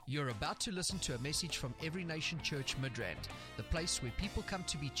You're about to listen to a message from Every Nation Church Midrand, the place where people come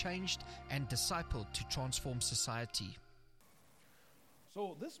to be changed and discipled to transform society.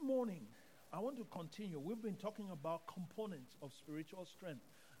 So this morning, I want to continue. We've been talking about components of spiritual strength.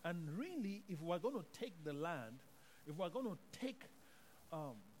 And really, if we're going to take the land, if we're going to take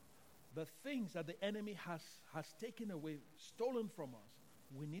the things that the enemy has taken away, stolen from us,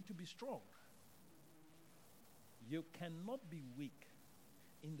 we need to be strong. You cannot be weak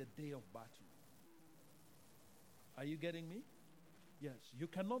in the day of battle. Are you getting me? Yes. You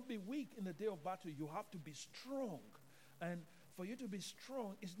cannot be weak in the day of battle. You have to be strong. And for you to be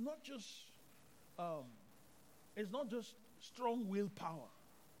strong, it's not just strong willpower.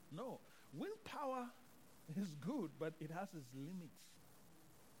 No. Willpower is good, but it has its limits.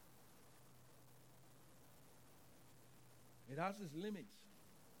 It has its limits.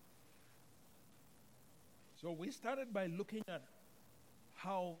 So we started by looking at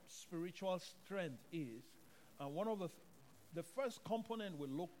how spiritual strength is. And one of the first component we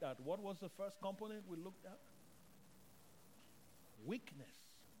looked at, what was the first component we looked at? Weakness.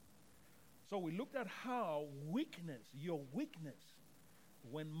 So we looked at how weakness, your weakness,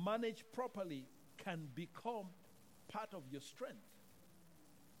 when managed properly, can become part of your strength.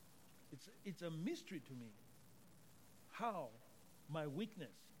 It's a mystery to me how my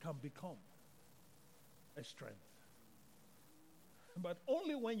weakness can become a strength. But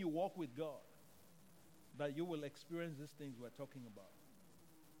only when you walk with God that you will experience these things we're talking about.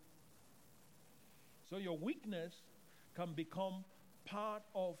 So your weakness can become part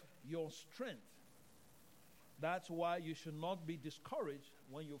of your strength. That's why you should not be discouraged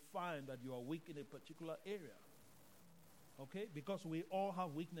when you find that you are weak in a particular area. Okay? Because we all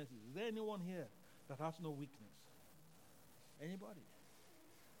have weaknesses. Is there anyone here that has no weakness? Anybody?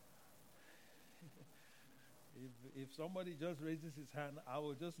 If somebody just raises his hand, I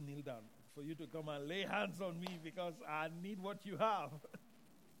will just kneel down for you to come and lay hands on me because I need what you have.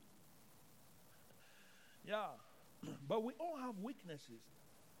 Yeah. But we all have weaknesses.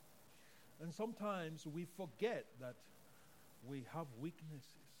 And sometimes we forget that we have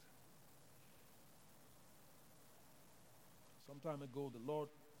weaknesses. Some time ago, the Lord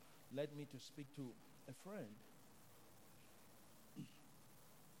led me to speak to a friend.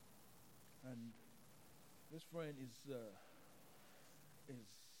 And this friend is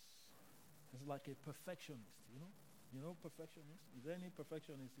like a perfectionist, you know? You know perfectionist? Is there any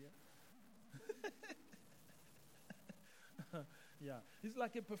perfectionist here? Yeah, he's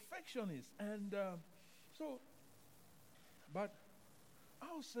like a perfectionist. And but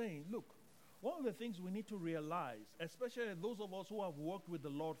I was saying, look, one of the things we need to realize, especially those of us who have worked with the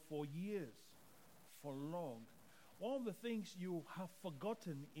Lord for years, for long, one of the things you have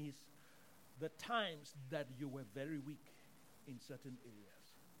forgotten is the times that you were very weak in certain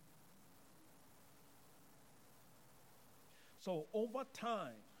areas. So over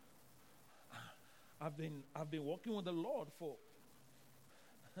time, I've been working with the Lord for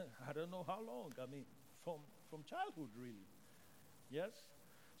I don't know how long. I mean, from childhood, really. Yes?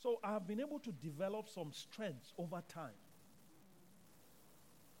 So I've been able to develop some strengths over time.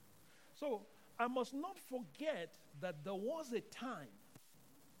 So I must not forget that there was a time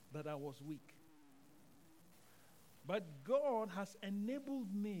that I was weak. But God has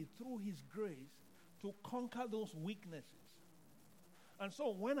enabled me through His grace to conquer those weaknesses. And so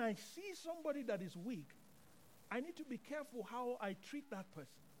when I see somebody that is weak, I need to be careful how I treat that person.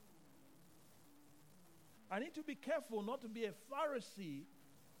 I need to be careful not to be a Pharisee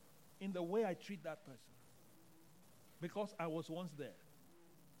in the way I treat that person. Because I was once there.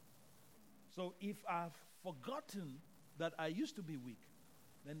 So if I've forgotten that I used to be weak,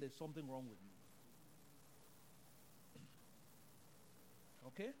 then there's something wrong with me.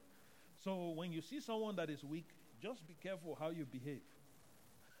 Okay? So when you see someone that is weak, just be careful how you behave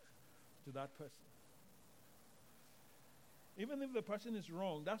to that person. Even if the person is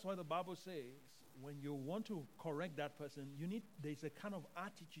wrong, that's why the Bible says when you want to correct that person, there's a kind of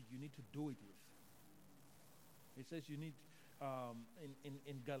attitude you need to do it with. It says you need,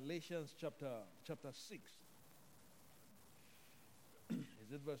 in Galatians chapter 6,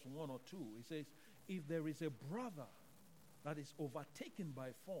 is it verse 1 or 2? It says, if there is a brother that is overtaken by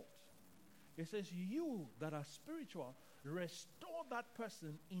fault, it says, you that are spiritual, restore that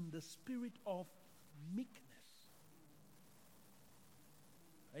person in the spirit of meekness.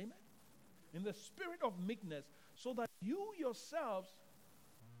 Amen? In the spirit of meekness, so that you yourselves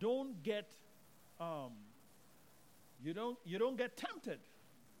don't get you don't get tempted.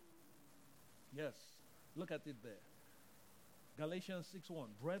 Yes. Look at it there. Galatians 6:1.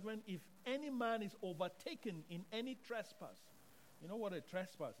 Brethren, if any man is overtaken in any trespass, You know what a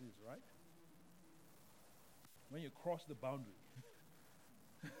trespass is, right? When you cross the boundary.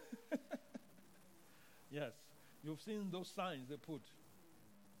 Yes. You've seen those signs they put.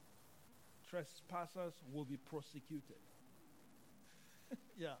 Trespassers will be prosecuted.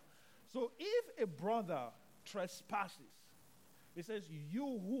 Yeah. So if a brother trespasses, it says,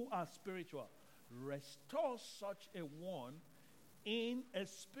 you who are spiritual, restore such a one in a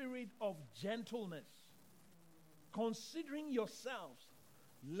spirit of gentleness, considering yourselves,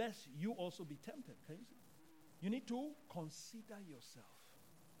 lest you also be tempted. Can you see? You need to consider yourself.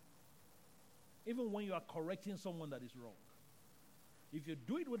 Even when you are correcting someone that is wrong. If you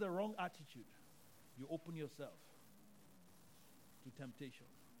do it with the wrong attitude, you open yourself to temptation.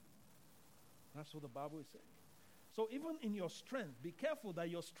 That's what the Bible is saying. So even in your strength, be careful that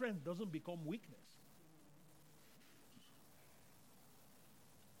your strength doesn't become weakness.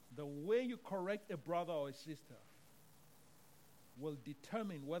 The way you correct a brother or a sister will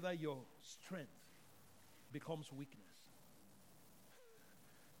determine whether your strength becomes weakness.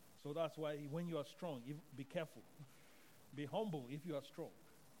 So that's why when you are strong, be careful. Be humble if you are strong.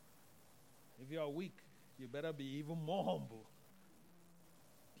 If you are weak, you better be even more humble.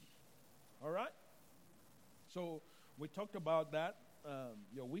 All right? So we talked about that,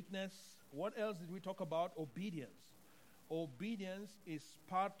 your weakness. What else did we talk about? Obedience. Obedience is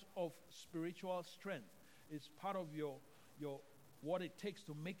part of spiritual strength. It's part of your what it takes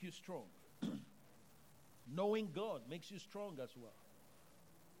to make you strong. Knowing God makes you strong as well.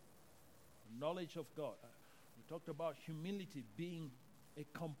 Knowledge of God. We talked about humility being a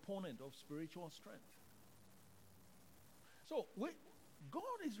component of spiritual strength. So God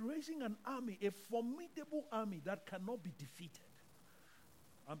is raising an army, a formidable army that cannot be defeated.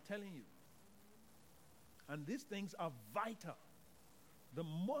 I'm telling you. And these things are vital. They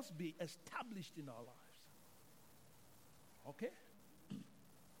must be established in our lives. Okay?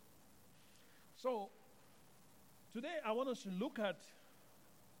 So, today I want us to look at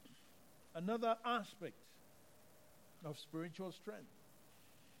another aspect of spiritual strength.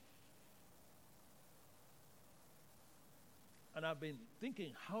 And I've been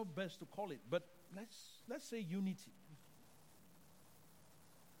thinking how best to call it, but let's say unity.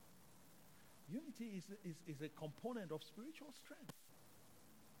 Unity is a component of spiritual strength.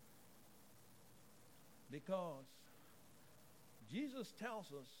 Because Jesus tells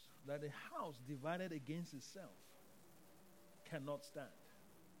us that a house divided against itself cannot stand.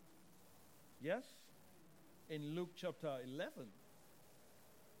 Yes? In Luke chapter 11,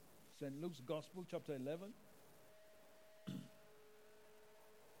 St. Luke's Gospel chapter 11,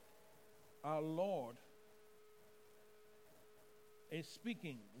 our Lord is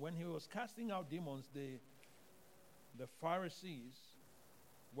speaking. When he was casting out demons, the Pharisees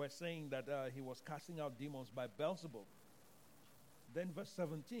were saying that he was casting out demons by Beelzebub. Then verse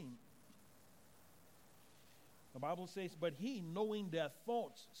 17, the Bible says, but he, knowing their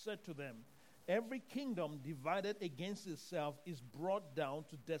thoughts, said to them, every kingdom divided against itself is brought down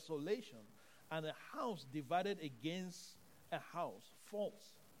to desolation, and a house divided against a house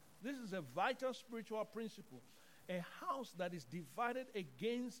falls. This is a vital spiritual principle. A house that is divided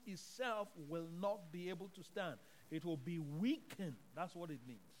against itself will not be able to stand. It will be weakened. That's what it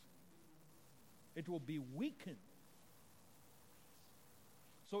means. It will be weakened.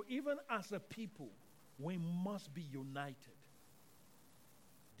 So even as a people, we must be united.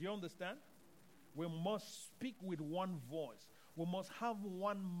 Do you understand? We must speak with one voice. We must have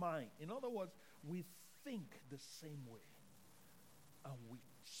one mind. In other words, we think the same way. And we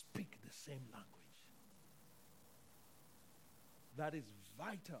speak the same language. That is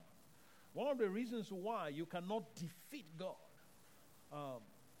vital. One of the reasons why you cannot defeat God.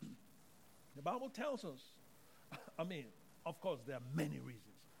 The Bible tells us, of course, there are many reasons.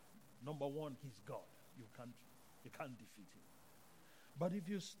 Number one, he's God. You can't defeat him. But if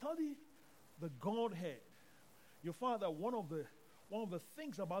you study the Godhead, you find that one of the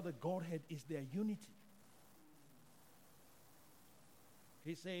things about the Godhead is their unity.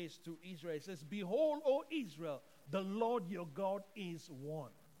 He says to Israel, he says, behold, O Israel, the Lord your God is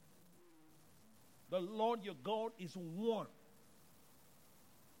one. The Lord your God is one.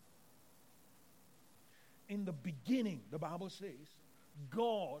 In the beginning, the Bible says,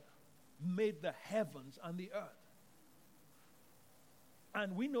 God made the heavens and the earth.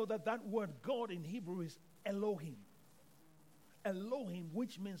 And we know that that word God in Hebrew is Elohim. Elohim,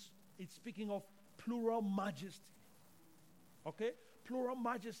 which means it's speaking of plural majesty. Okay? Plural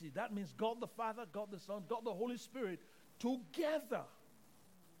majesty. That means God the Father, God the Son, God the Holy Spirit together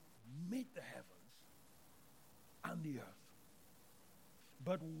made the heavens and the earth.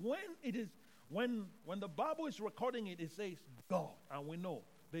 But When the Bible is recording it, it says God. And we know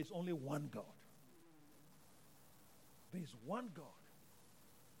there's only one God. There's one God.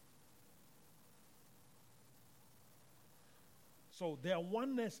 So their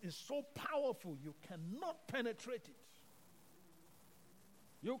oneness is so powerful, you cannot penetrate it.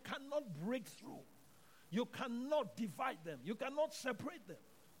 You cannot break through. You cannot divide them. You cannot separate them.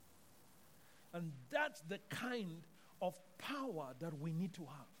 And that's the kind of power that we need to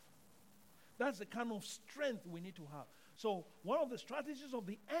have. That's the kind of strength we need to have. So one of the strategies of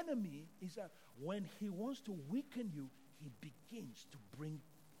the enemy is that when he wants to weaken you, he begins to bring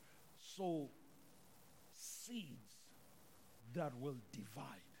seeds that will divide.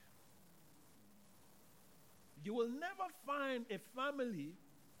 You will never find a family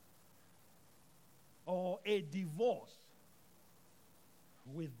or a divorce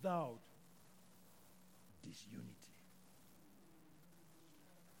without disunity.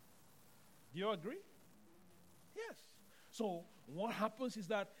 Do you agree? Yes. So what happens is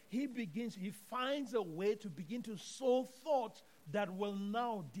that he finds a way to begin to sow thoughts that will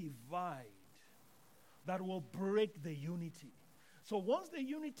now divide, that will break the unity. So once the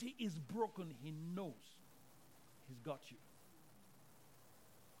unity is broken, he knows he's got you.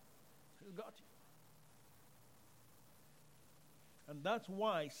 He's got you. And that's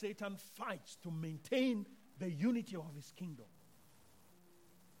why Satan fights to maintain the unity of his kingdom.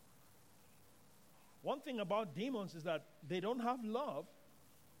 One thing about demons is that they don't have love,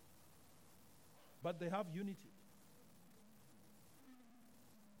 but they have unity.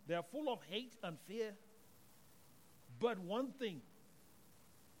 They are full of hate and fear, but one thing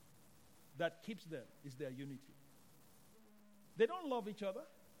that keeps them is their unity. They don't love each other,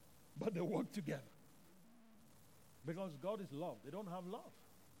 but they work together. Because God is love. They don't have love.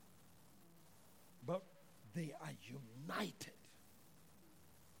 But they are united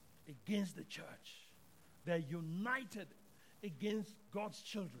against the church. They're united against God's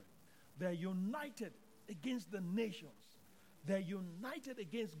children. They're united against the nations. They're united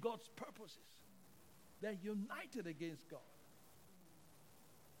against God's purposes. They're united against God.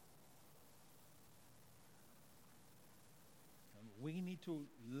 And we need to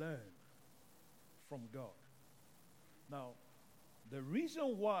learn from God. Now, the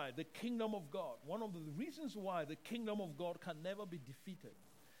reason why the kingdom of God, one of the reasons why the kingdom of God can never be defeated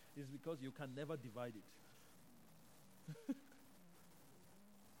is because you can never divide it.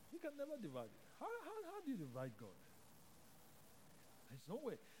 You can never divide it. How do you divide God? There's no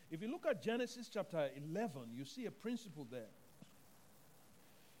way. If you look at Genesis chapter 11, you see a principle there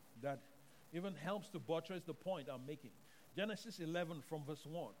that even helps to buttress the point I'm making. Genesis 11 from verse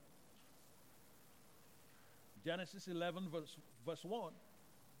 1. Genesis 11 verse 1.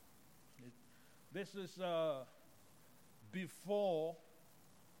 This is before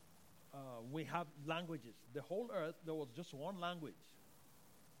we have languages. The whole earth, there was just one language.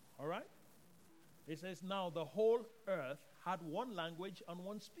 All right? It says, now the whole earth had one language and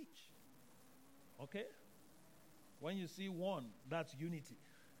one speech. Okay? When you see one, that's unity.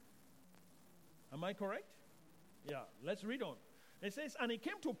 Am I correct? Yeah, let's read on. It says, and it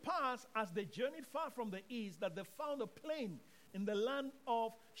came to pass as they journeyed far from the east that they found a plain in the land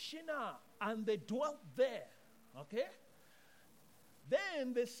of Shinar, and they dwelt there. Okay?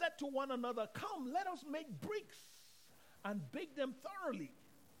 Then they said to one another, come, let us make bricks and bake them thoroughly.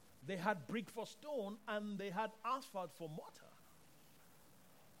 They had brick for stone, and they had asphalt for mortar.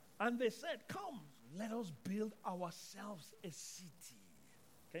 And they said, come, let us build ourselves a city.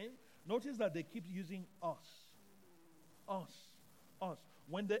 Okay? Notice that they keep using us. Us. Us.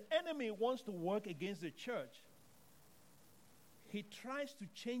 When the enemy wants to work against the church, he tries to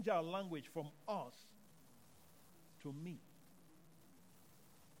change our language from us to me.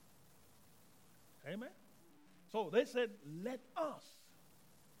 Amen? So they said, let us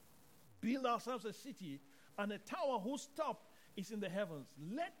build ourselves a city and a tower whose top is in the heavens.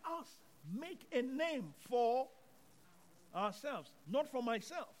 Let us make a name for ourselves, not for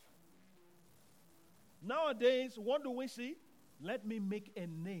myself. Nowadays, what do we see? Let me make a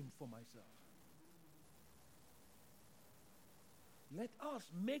name for myself. Let us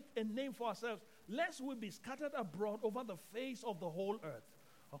make a name for ourselves, lest we be scattered abroad over the face of the whole earth.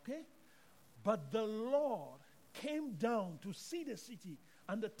 Okay? But the Lord came down to see the city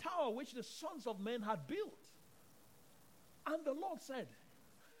and the tower which the sons of men had built. And the Lord said,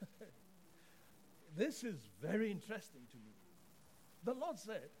 this is very interesting to me. The Lord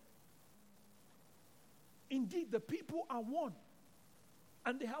said, indeed, the people are one.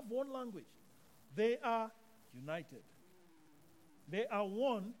 And they have one language. They are united. They are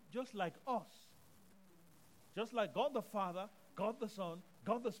one just like us. Just like God the Father, God the Son,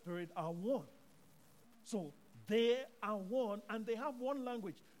 God the Spirit are one. So they are one and they have one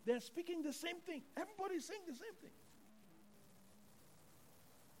language. They're speaking the same thing. Everybody's saying the same thing.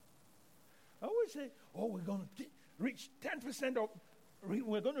 I always say, oh, we're going to reach 10% of,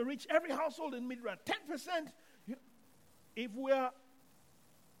 we're going to reach every household in Midrand. 10%. If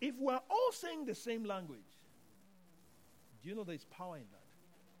we're all saying the same language, do you know there's power in that?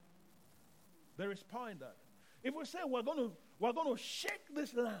 There is power in that. If we say we're going to shake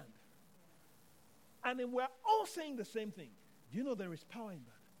this land, and then we're all saying the same thing, do you know there is power in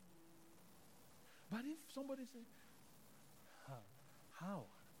that? But if somebody says, how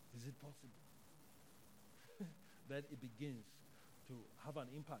is it possible? Then it begins to have an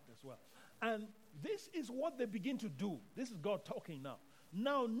impact as well. And this is what they begin to do. This is God talking now.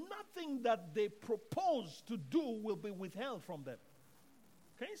 Now, nothing that they propose to do will be withheld from them.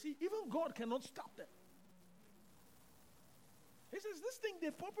 Can you see? Even God cannot stop them. He says, this thing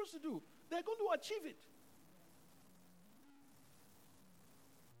they purpose to do, they're going to achieve it.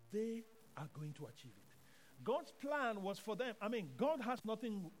 They are going to achieve it. God's plan was for them. I mean, God has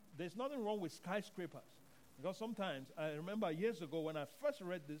nothing, there's nothing wrong with skyscrapers. Because sometimes, I remember years ago when I first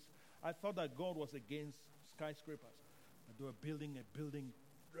read this, I thought that God was against skyscrapers. That they were building a building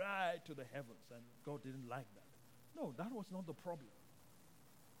right to the heavens, and God didn't like that. No, that was not the problem.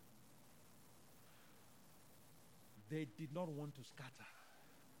 They did not want to scatter.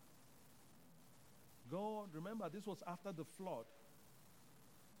 God, remember, this was after the flood,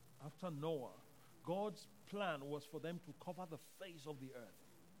 after Noah. God's plan was for them to cover the face of the earth.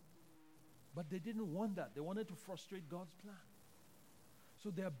 But they didn't want that. They wanted to frustrate God's plan.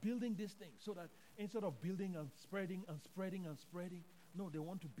 So they are building this thing so that instead of building and spreading and spreading and spreading, no, they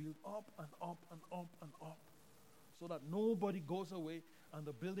want to build up and up and up and up so that nobody goes away and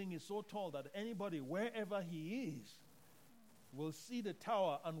the building is so tall that anybody, wherever he is, will see the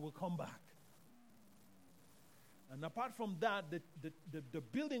tower and will come back. And apart from that, the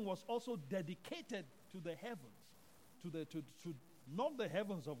building was also dedicated to the heavens, to not the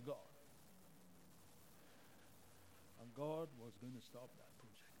heavens of God. And God was going to stop that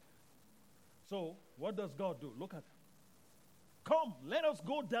project. So, what does God do? Look at it. Come, let us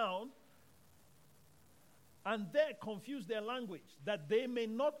go down and there confuse their language, that they may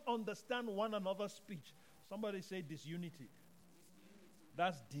not understand one another's speech. Somebody say disunity.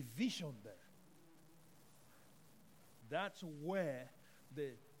 That's division there. That's where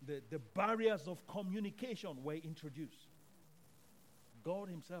the barriers of communication were introduced. God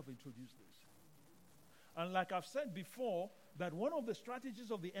himself introduced this. And like I've said before, that one of the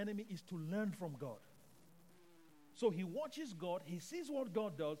strategies of the enemy is to learn from God. So he watches God, he sees what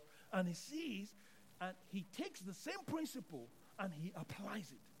God does, and he sees, and he takes the same principle and he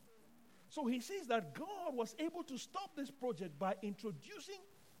applies it. So he sees that God was able to stop this project by introducing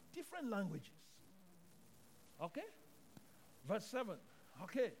different languages. Okay? Verse 7.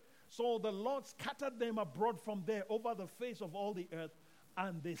 Okay. So the Lord scattered them abroad from there over the face of all the earth,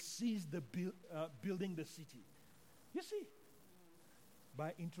 and they ceased the building the city. You see,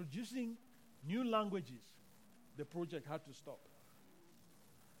 by introducing new languages, the project had to stop.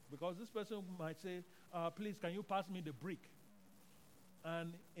 Because this person might say, please, can you pass me the brick?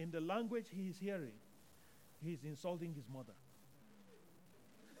 And in the language he is hearing, he is insulting his mother.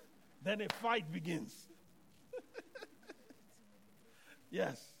 Then a fight begins.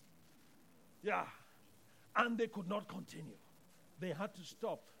 Yes. Yeah. And they could not continue. They had to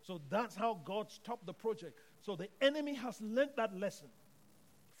stop. So that's how God stopped the project. So the enemy has learned that lesson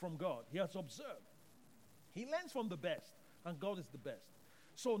from God. He has observed. He learns from the best, and God is the best.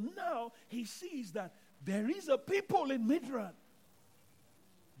 So now he sees that there is a people in Midrand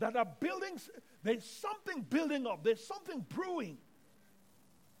that are building. There's something building up. There's something brewing.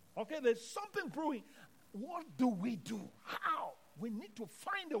 Okay, there's something brewing. What do we do? How? We need to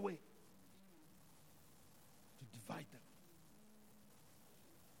find a way to divide them.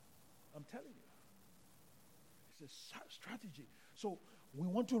 I'm telling you. It's a strategy. So we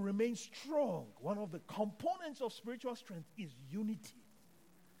want to remain strong. One of the components of spiritual strength is unity.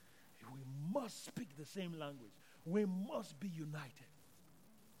 We must speak the same language. We must be united.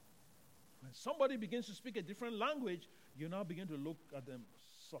 When somebody begins to speak a different language, you now begin to look at them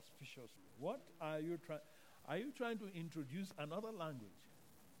suspiciously. What are you trying? Are you trying to introduce another language?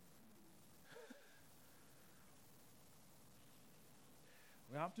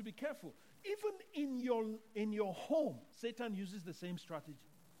 We have to be careful. Even in your home, Satan uses the same strategy.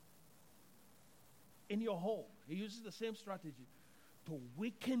 In your home, he uses the same strategy to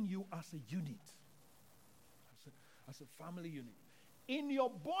weaken you as a unit, as a family unit. In your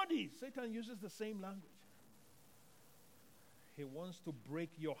body, Satan uses the same language. He wants to break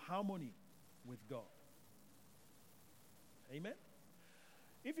your harmony with God. Amen?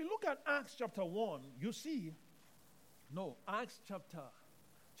 If you look at Acts chapter 1, you see, Acts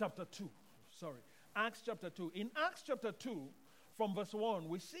chapter 2, sorry. Acts chapter 2. In Acts chapter 2, from verse 1,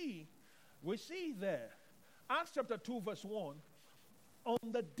 we see there, Acts chapter 2, verse 1, on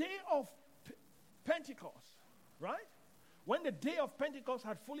the day of Pentecost, right? When the day of Pentecost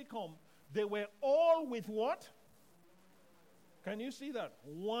had fully come, they were all with what? Can you see that?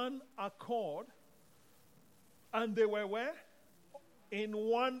 One accord. And they were where? In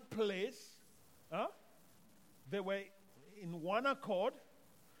one place. They were in one accord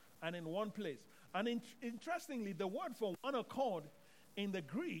and in one place. And interestingly, the word for one accord in the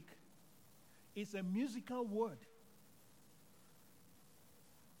Greek is a musical word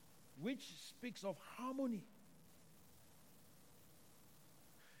which speaks of harmony.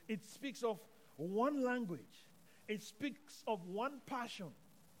 It speaks of one language. It speaks of one passion.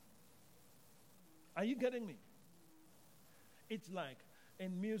 Are you getting me? It's like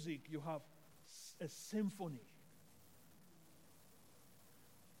in music you have a symphony.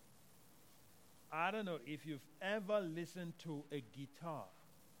 I don't know if you've ever listened to a guitar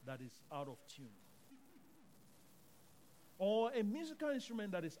that is out of tune, or a musical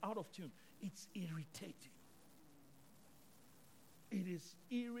instrument that is out of tune. It's irritating. It is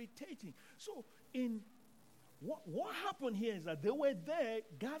irritating. So what happened here is that they were there,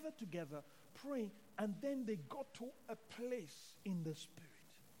 gathered together, praying, and then they got to a place in the Spirit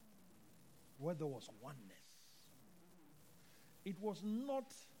where there was oneness. It was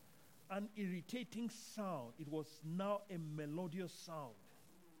not an irritating sound. It was now a melodious sound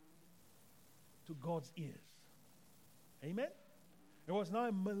to God's ears. Amen? It was now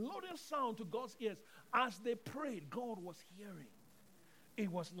a melodious sound to God's ears. As they prayed, God was hearing. It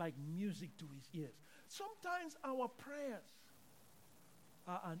was like music to his ears. Sometimes our prayers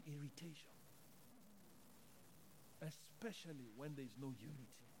are an irritation, especially when there is no unity.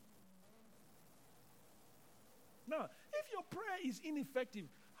 Now, if your prayer is ineffective,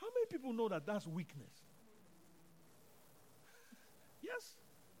 how many people know that that's weakness? Yes,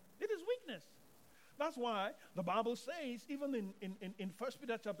 it is weakness. That's why the Bible says, even in 1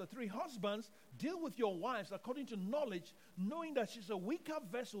 Peter chapter 3, husbands, deal with your wives according to knowledge, knowing that she's a weaker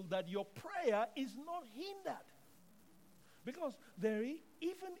vessel, that your prayer is not hindered. Because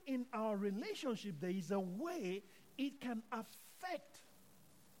even in our relationship, there is a way it can affect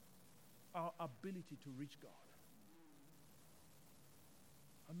our ability to reach God.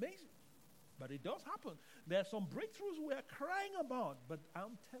 Amazing. But it does happen. There are some breakthroughs we are crying about, but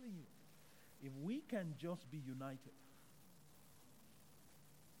I'm telling you, if we can just be united,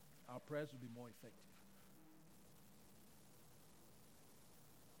 our prayers will be more effective.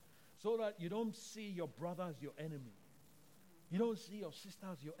 So that you don't see your brother as your enemy. You don't see your sister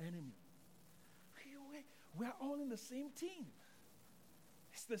as your enemy. We're all in the same team.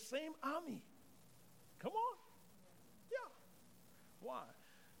 It's the same army. Come on. Yeah. Why?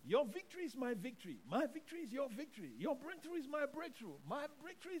 Your victory is my victory. My victory is your victory. Your breakthrough is my breakthrough. My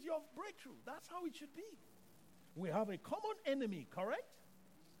breakthrough is your breakthrough. That's how it should be. We have a common enemy, correct?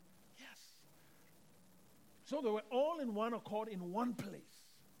 Yes. So they were all in one accord in one place.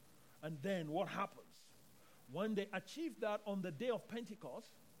 And then what happens? When they achieved that on the day of Pentecost,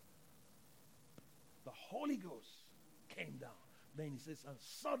 the Holy Ghost came down. Then he says, and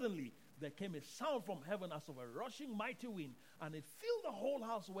suddenly there came a sound from heaven as of a rushing mighty wind, and it filled the whole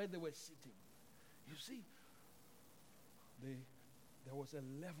house where they were sitting. You see, there was a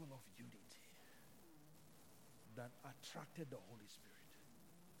level of unity that attracted the Holy Spirit,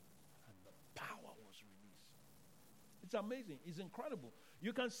 and the power was released. It's amazing. It's incredible.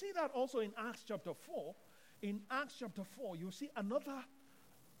 You can see that also in Acts chapter 4. In Acts chapter 4, you see another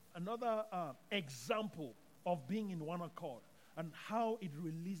example of being in one accord, and how it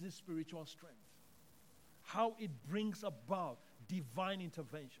releases spiritual strength, how it brings about divine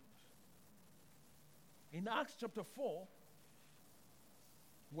interventions. In Acts chapter 4,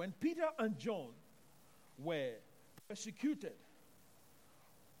 when Peter and John were persecuted,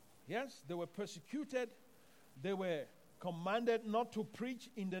 yes, they were persecuted, they were commanded not to preach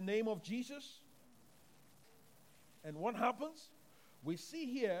in the name of Jesus. And what happens? We see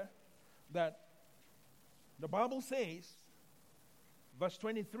here that the Bible says, verse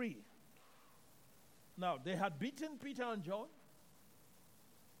 23, now they had beaten Peter and John,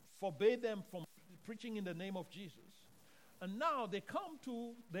 forbade them from preaching in the name of Jesus, and now they come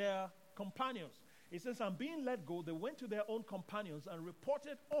to their companions. It says, and being let go, they went to their own companions and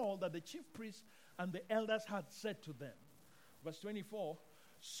reported all that the chief priests and the elders had said to them. Verse 24,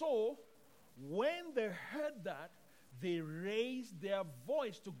 so when they heard that, they raised their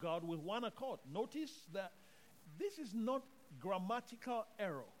voice to God with one accord. Notice that this is not grammatical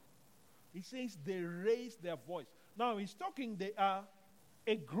error. He says they raised their voice. Now he's talking, they are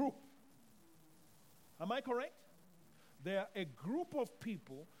a group. Am I correct? They are a group of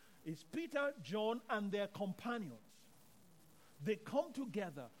people. It's Peter, John, and their companions. They come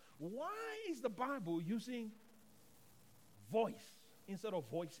together. Why is the Bible using voice instead of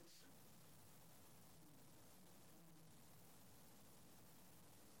voices?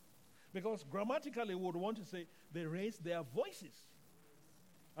 Because grammatically we would want to say they raised their voices.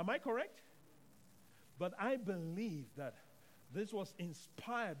 Am I correct? But I believe that this was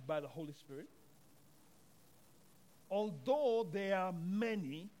inspired by the Holy Spirit. Although there are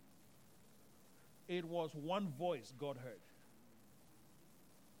many, it was one voice God heard.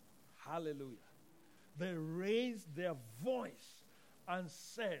 Hallelujah. They raised their voice and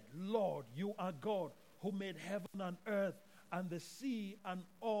said, Lord, you are God who made heaven and earth and the sea and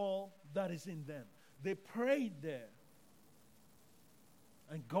all that is in them. They prayed there.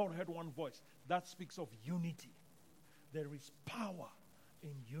 And God heard one voice. That speaks of unity. There is power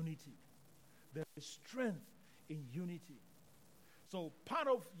in unity. There is strength in unity. So part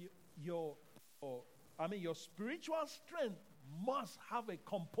of your spiritual strength must have a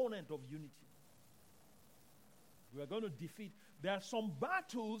component of unity. We are going to defeat. There are some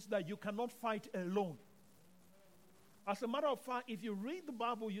battles that you cannot fight alone. As a matter of fact, if you read the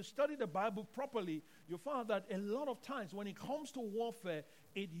Bible, you study the Bible properly, you find that a lot of times when it comes to warfare,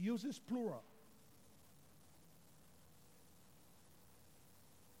 it uses plural.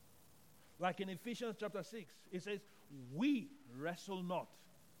 Like in Ephesians chapter 6, it says, we wrestle not.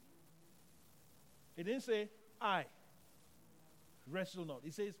 It didn't say, I wrestle not.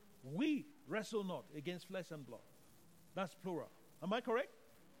 It says, we wrestle not against flesh and blood. That's plural. Am I correct?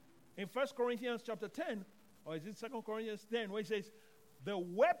 In 1 Corinthians chapter 10, or is it 2 Corinthians 10, where it says, the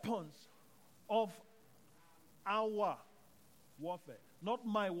weapons of our warfare, not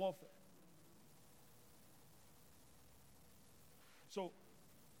my warfare. So,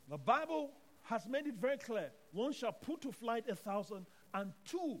 the Bible has made it very clear. One shall put to flight 1,000 and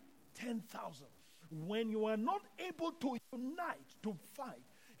 2, 10,000. When you are not able to unite to fight,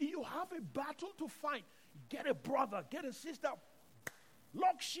 if you have a battle to fight, get a brother, get a sister,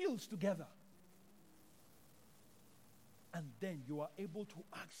 lock shields together. And then you are able to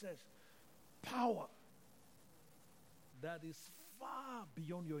access power that is far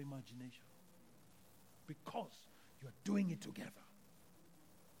beyond your imagination. Because you're doing it together.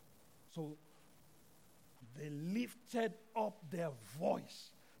 So they lifted up their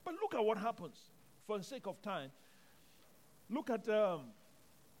voice. But look at what happens. For the sake of time, look at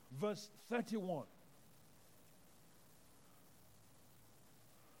verse 31.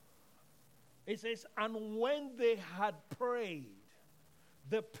 It says, and when they had prayed,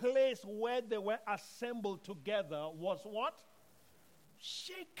 the place where they were assembled together was what?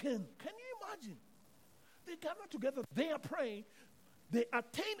 Shaken. Can you imagine? They gather together, they are praying, they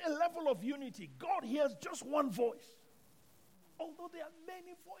attain a level of unity. God hears just one voice. Although there are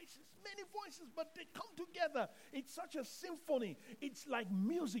many voices, but they come together. It's such a symphony. It's like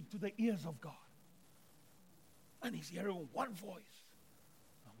music to the ears of God. And he's hearing one voice.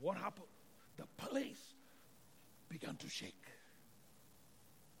 And what happened? The place began to shake.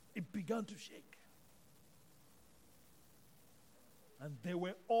 It began to shake. And they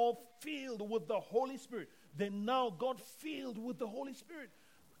were all filled with the Holy Spirit. They now got filled with the Holy Spirit.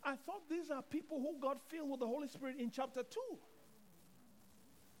 I thought these are people who got filled with the Holy Spirit in chapter 2.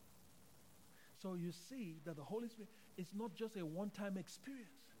 So you see that the Holy Spirit is not just a one-time experience.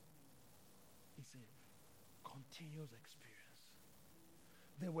 It's a continuous experience.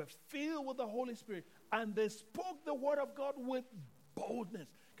 They were filled with the Holy Spirit and they spoke the word of God with boldness.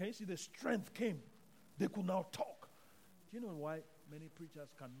 Can you see the strength came? They could now talk. Do you know why many preachers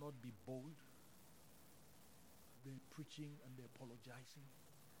cannot be bold? They're preaching and they're apologizing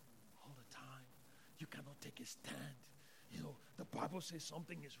all the time. You cannot take a stand. You know, the Bible says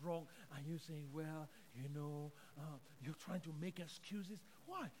something is wrong, and you're saying, well, you're trying to make excuses.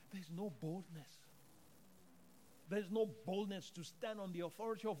 Why? There's no boldness. There's no boldness to stand on the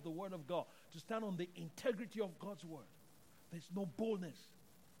authority of the Word of God, to stand on the integrity of God's Word. There's no boldness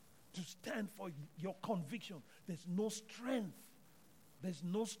to stand for your conviction. There's no strength. There's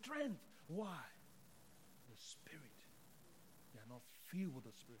no strength. Why? The Spirit. They are not filled with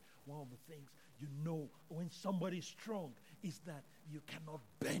the Spirit. One of the things you know when somebody's strong is that you cannot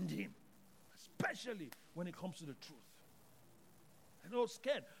bend him, especially when it comes to the truth. They're not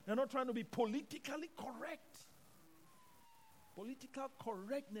scared. They're not trying to be politically correct. Political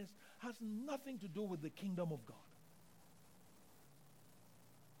correctness has nothing to do with the kingdom of God.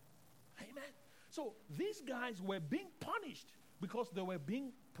 Amen. So these guys were being punished because they were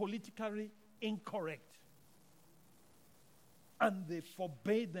being politically incorrect. And they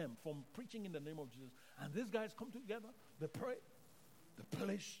forbade them from preaching in the name of Jesus. And these guys come together, they pray, the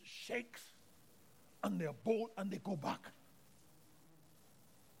place shakes, and they're bold, and they go back.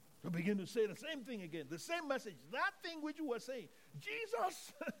 They begin to say the same thing again, the same message, that thing which you were saying.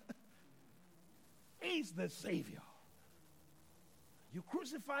 Jesus is the Savior. You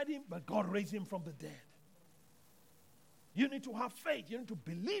crucified him, but God raised him from the dead. You need to have faith. You need to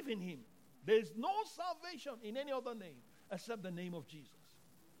believe in him. There is no salvation in any other name except the name of Jesus.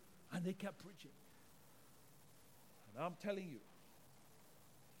 And they kept preaching. And I'm telling you,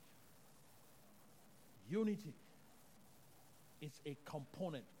 unity is a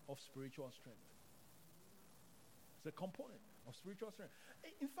component of spiritual strength. It's a component of spiritual strength.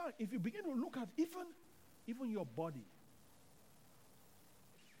 In fact, if you begin to look at even your body,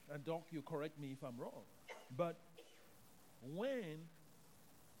 and Doc, you correct me if I'm wrong, but when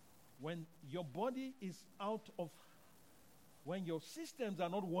your body is out of, when your systems are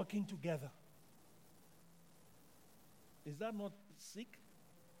not working together, is that not sick?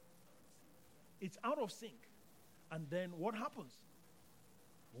 It's out of sync. And then what happens?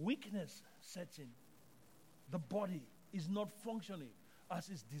 Weakness sets in. The body is not functioning as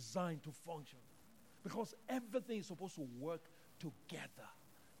it's designed to function. Because everything is supposed to work together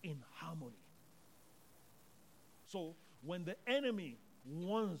in harmony. So when the enemy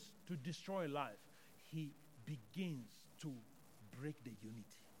wants to destroy life, he begins to break the unity.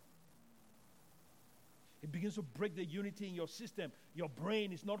 It begins to break the unity in your system. Your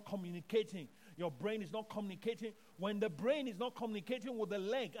brain is not communicating. Your brain is not communicating. When the brain is not communicating with the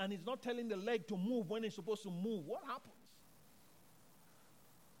leg and it's not telling the leg to move when it's supposed to move, what happens?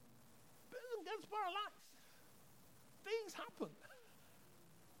 Person gets paralyzed. Things happen.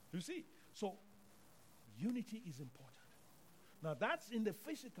 You see? So, unity is important. Now, that's in the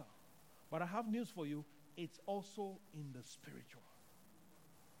physical. But I have news for you. It's also in the spiritual.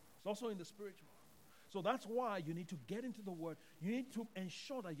 It's also in the spiritual. So that's why you need to get into the Word. You need to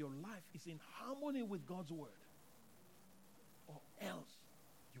ensure that your life is in harmony with God's Word. Or else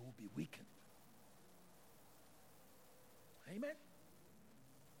you will be weakened. Amen?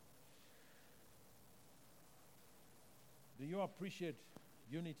 Do you appreciate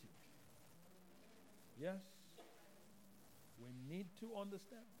unity? Yes? We need to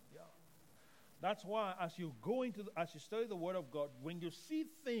understand. Yeah. That's why as you go into, as you study the Word of God, when you see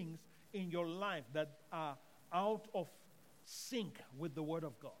things in your life that are out of sync with the Word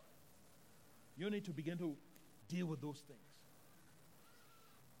of God, you need to begin to deal with those things.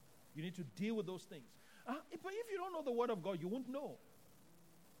 You need to deal with those things. But if you don't know the Word of God, you won't know.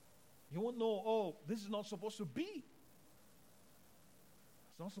 You won't know, oh, this is not supposed to be.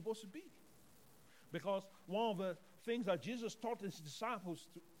 It's not supposed to be. Because one of the things that Jesus taught his disciples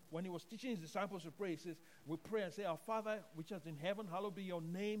when he was teaching his disciples to pray, he says, we pray and say, our Father which art in heaven, hallowed be your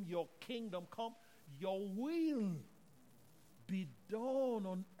name, your kingdom come, your will be done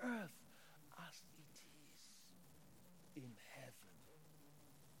on earth as it is in heaven.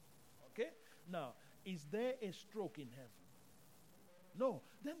 Okay? Now, is there a stroke in heaven? No.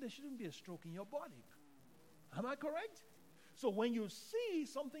 Then there shouldn't be a stroke in your body. Am I correct? So when you see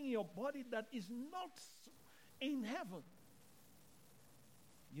something in your body that is not in heaven,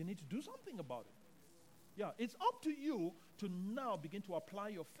 you need to do something about it. Yeah, it's up to you to now begin to apply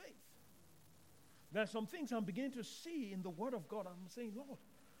your faith. There are some things I'm beginning to see in the Word of God. I'm saying,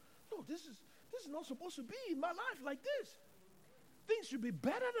 Lord, this is not supposed to be in my life like this. Things should be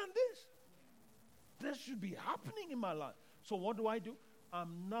better than this. This should be happening in my life. So what do?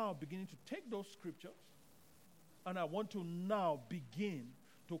 I'm now beginning to take those scriptures and I want to now begin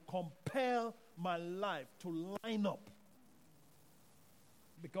to compel my life to line up.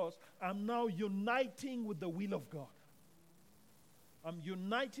 Because I'm now uniting with the will of God. I'm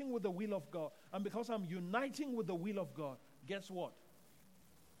uniting with the will of God. And because I'm uniting with the will of God, guess what?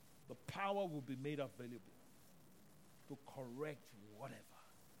 The power will be made available to correct whatever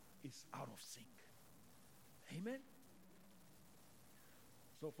is out of sync. Amen?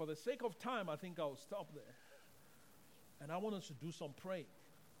 So for the sake of time, I think I'll stop there. And I want us to do some praying.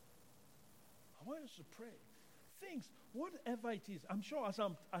 I want us to pray. Things, whatever it is, I'm sure as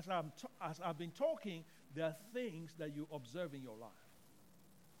I've been talking, there are things that you observe in your life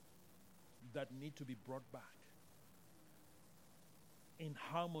that need to be brought back in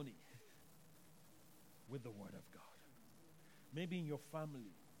harmony with the Word of God. Maybe in your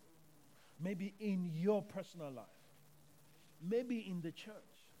family, maybe in your personal life, maybe in the church.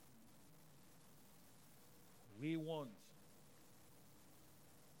 We want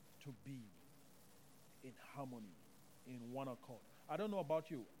to be in harmony, in one accord. I don't know about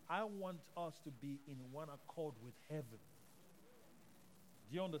you. I want us to be in one accord with heaven.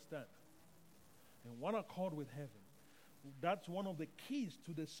 Do you understand? In one accord with heaven. That's one of the keys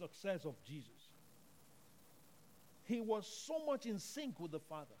to the success of Jesus. He was so much in sync with the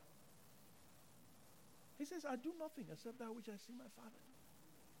Father. He says, I do nothing except that which I see my Father do.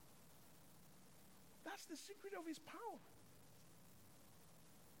 That's the secret of his power.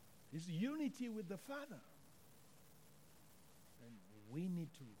 His unity with the Father. And we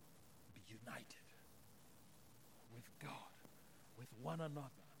need to be united with God, with one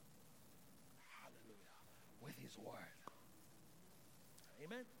another. Hallelujah. With his word.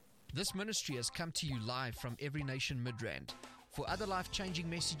 Amen. This ministry has come to you live from Every Nation Midrand. For other life-changing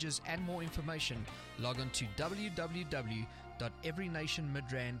messages and more information, log on to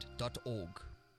www.everynationmidrand.org.